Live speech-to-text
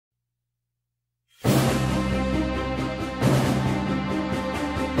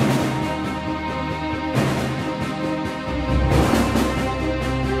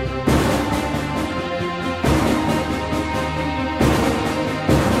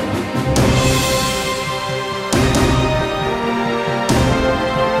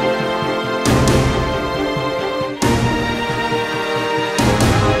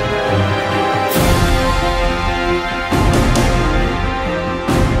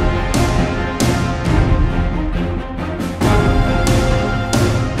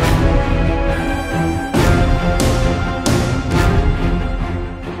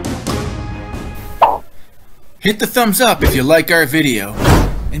Hit the thumbs up if you like our video,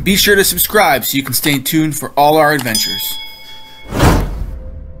 and be sure to subscribe so you can stay tuned for all our adventures.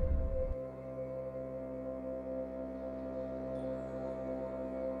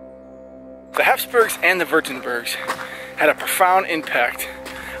 The Habsburgs and the Württembergs had a profound impact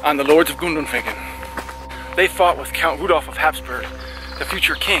on the Lords of Gundelfingen. They fought with Count Rudolf of Habsburg, the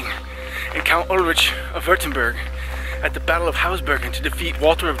future king, and Count Ulrich of Württemberg at the Battle of Hausbergen to defeat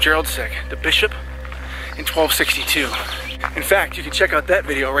Walter of Geroldseck, the bishop, in 1262. In fact, you can check out that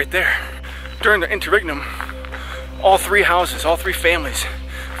video right there. During the interregnum, all three houses, all three families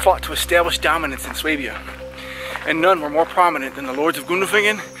fought to establish dominance in Swabia, and none were more prominent than the Lords of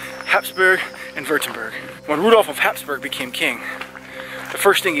Gundelfingen, Habsburg, and Württemberg. When Rudolf of Habsburg became king, the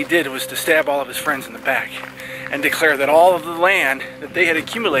first thing he did was to stab all of his friends in the back and declare that all of the land that they had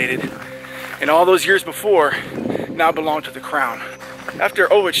accumulated in all those years before now belonged to the crown.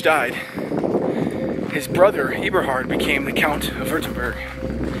 After Ulrich died, his brother Eberhard became the Count of Württemberg,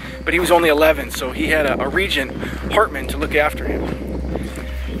 but he was only 11, so he had a regent, Hartmann, to look after him.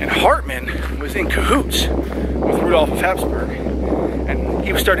 And Hartmann was in cahoots with Rudolf of Habsburg, and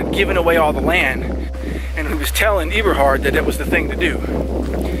he started giving away all the land, and he was telling Eberhard that it was the thing to do.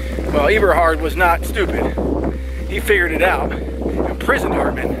 Well, Eberhard was not stupid. He figured it out, imprisoned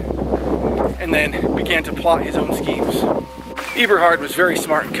Hartmann, and then began to plot his own schemes. Eberhard was very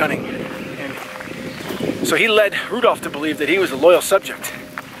smart and cunning, and so he led Rudolf to believe that he was a loyal subject.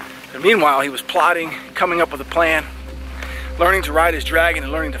 And meanwhile, he was plotting, coming up with a plan, learning to ride his dragon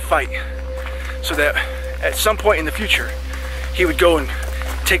and learning to fight, so that at some point in the future, he would go and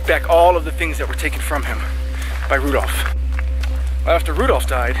take back all of the things that were taken from him by Rudolf. After Rudolf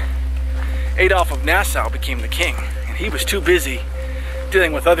died, Adolf of Nassau became the king, and he was too busy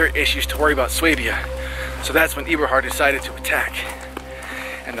dealing with other issues to worry about Swabia. So that's when Eberhard decided to attack.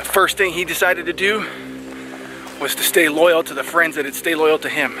 And the first thing he decided to do was to stay loyal to the friends that had stayed loyal to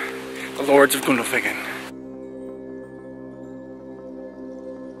him, the Lords of Gundelfingen.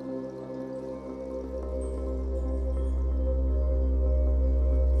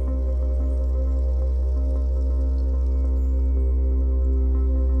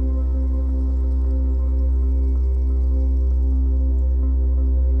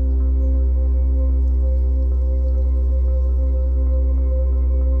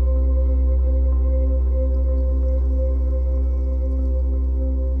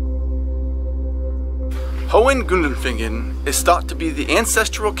 Hohen Gundelfingen is thought to be the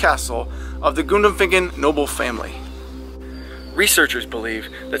ancestral castle of the Gundelfingen noble family. Researchers believe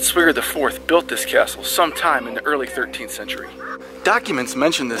that Swigert IV built this castle sometime in the early 13th century. Documents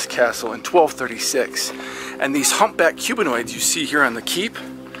mention this castle in 1236, and these humpback cubanoids you see here on the keep,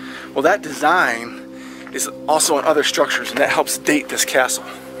 well, that design is also on other structures, and that helps date this castle.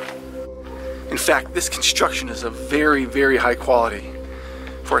 In fact, this construction is of very, very high quality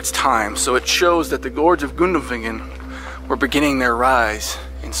for its time, so it shows that the Lords of Gundelfingen were beginning their rise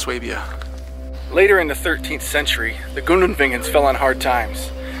in Swabia. Later in the 13th century, the Gundelfingens fell on hard times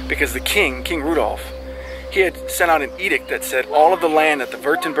because the king, King Rudolf, he had sent out an edict that said all of the land that the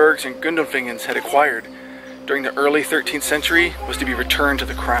Württembergs and Gundelfingens had acquired during the early 13th century was to be returned to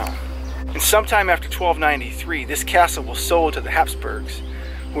the crown. And sometime after 1293, this castle was sold to the Habsburgs,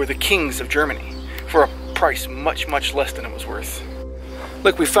 who were the kings of Germany, for a price much, much less than it was worth.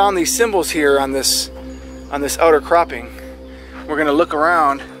 Look, we found these symbols here on this outer cropping. We're gonna look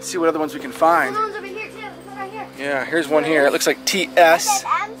around, see what other ones we can find. There's ones over here too. There's one right here. Yeah, here's one here. It looks like TS. It says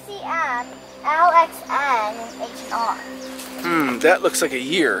MCM, LXN, H and R. That looks like a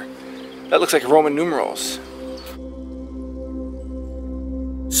year. That looks like Roman numerals.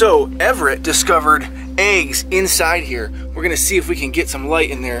 So Everett discovered eggs inside here. We're gonna see if we can get some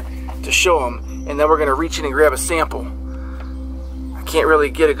light in there to show them, and then we're gonna reach in and grab a sample. I can't really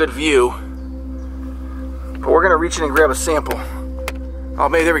get a good view, but we're gonna reach in and grab a sample. Oh,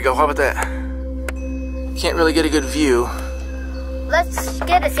 maybe there we go. How about that? Can't really get a good view. Let's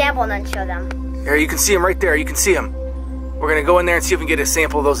get a sample and then show them. Here, you can see them right there. You can see them. We're gonna go in there and see if we can get a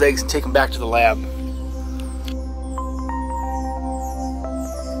sample of those eggs and take them back to the lab.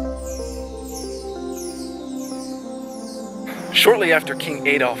 Shortly after King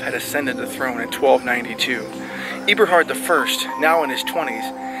Adolf had ascended the throne in 1292, Eberhard I, now in his 20s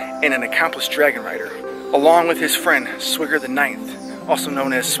and an accomplished dragon rider, along with his friend Swigert IX, also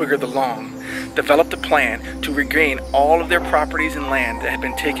known as Swigert the Long, developed a plan to regain all of their properties and land that had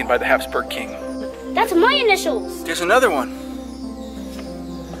been taken by the Habsburg king. That's my initials. There's another one.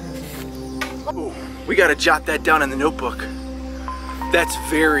 Ooh, we gotta jot that down in the notebook. That's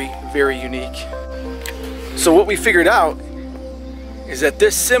very, very unique. So what we figured out is that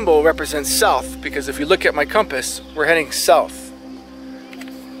this symbol represents south, because if you look at my compass, we're heading south.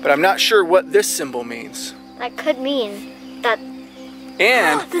 But I'm not sure what this symbol means. That could mean that...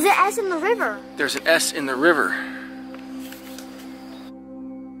 And there's an S in the river. There's an S in the river.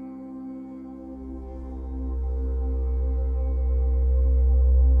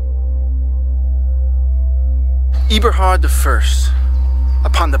 Eberhard I,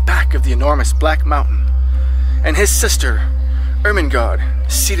 upon the back of the enormous Black Mountain, and his sister, Ermengarde,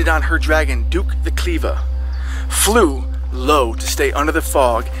 seated on her dragon, Duke the Cleaver, flew low to stay under the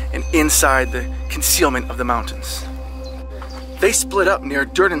fog and inside the concealment of the mountains. They split up near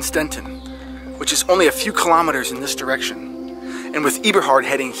Durdenstetten, which is only a few kilometers in this direction, and with Eberhard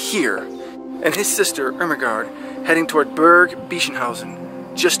heading here, and his sister, Ermengarde, heading toward Berg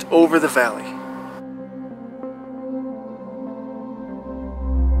Bischenhausen, just over the valley.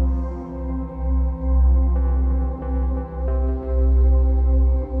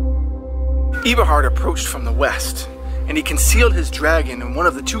 Eberhard approached from the west, and he concealed his dragon in one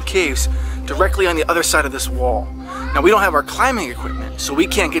of the two caves directly on the other side of this wall. Now, we don't have our climbing equipment, so we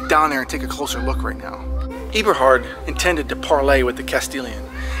can't get down there and take a closer look right now. Eberhard intended to parley with the Castilian,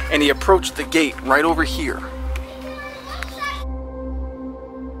 and he approached the gate right over here.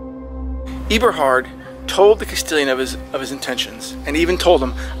 Eberhard told the Castilian of his intentions, and even told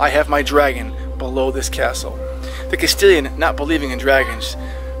him, "I have my dragon below this castle." The Castilian, not believing in dragons,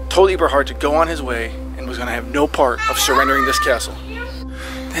 told Eberhard to go on his way and was going to have no part of surrendering this castle.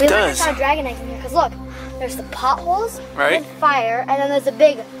 It does. We found dragon eggs in here because look, there's the potholes, right? And fire, and then there's a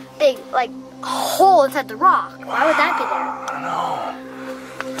big, like hole inside the rock. Why would that be there? I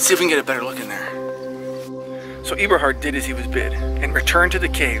don't know. Let's see if we can get a better look in there. So Eberhard did as he was bid and returned to the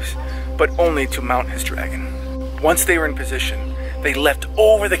caves, but only to mount his dragon. Once they were in position, they leapt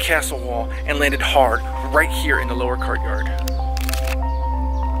over the castle wall and landed hard right here in the lower courtyard.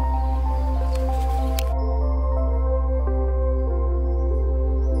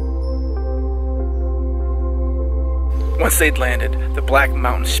 Once they'd landed, the Black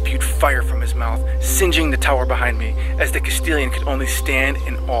Mountain spewed fire from his mouth, singeing the tower behind me, as the Castilian could only stand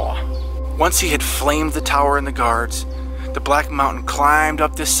in awe. Once he had flamed the tower and the guards, the Black Mountain climbed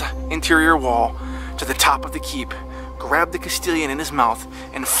up this interior wall to the top of the keep, grabbed the Castilian in his mouth,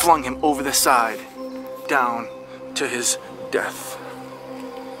 and flung him over the side, down to his death.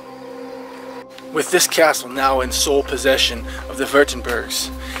 With this castle now in sole possession of the Württembergs,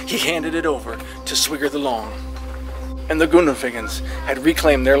 he handed it over to Swigger the Long, and the Gundelfingens had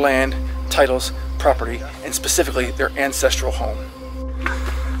reclaimed their land, titles, property, and specifically their ancestral home.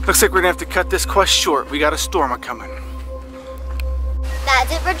 Looks like we're gonna have to cut this quest short. We got a storm a-coming.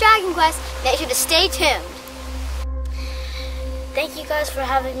 That's it for Dragon Quest. Make sure to stay tuned. Thank you guys for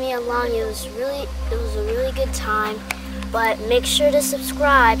having me along. It was a really good time. But make sure to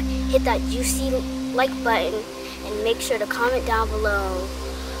subscribe, hit that juicy like button, and make sure to comment down below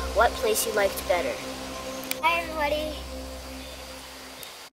what place you liked better. Hi everybody.